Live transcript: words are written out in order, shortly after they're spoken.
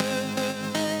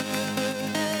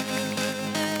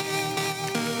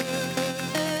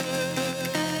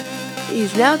It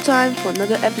is now time for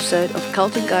another episode of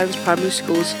Carlton Gardens Primary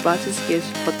School's Writers Gives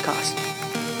podcast.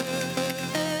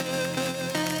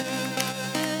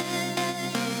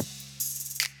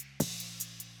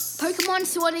 Pokemon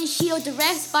Sword and Shield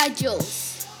directed by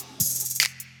Jules.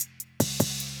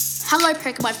 Hello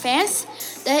Pokemon fans.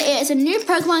 There is a new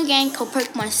Pokemon game called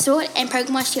Pokemon Sword and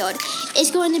Pokemon Shield.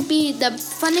 It's going to be the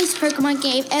funnest Pokemon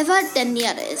game ever than the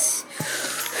others.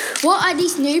 What are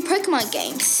these new Pokemon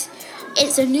games?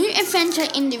 It's a new adventure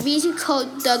in the region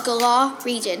called the Galar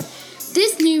region.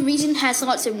 This new region has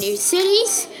lots of new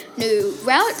cities, new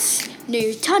routes,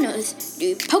 new tunnels,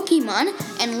 new Pokemon,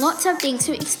 and lots of things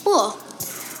to explore.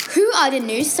 Who are the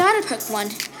new starter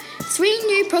Pokemon? 3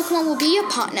 new Pokemon will be your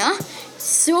partner.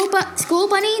 School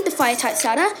Bunny, the Fire-type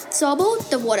starter, Sobble,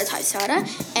 the Water-type starter,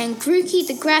 and Grookey,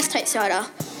 the Grass-type starter.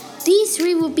 These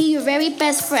 3 will be your very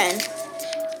best friend.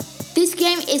 This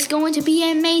game is going to be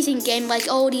an amazing game like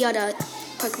all the other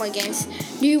Pokemon games.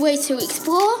 New ways to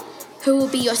explore. Who will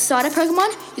be your starter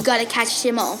Pokemon? You gotta catch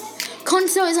them all.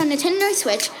 Console is on Nintendo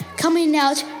Switch, coming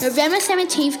out November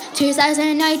 17th,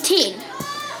 2019.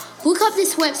 Look up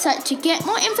this website to get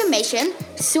more information,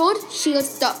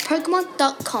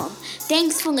 swordshields.pokemon.com.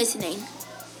 Thanks for listening.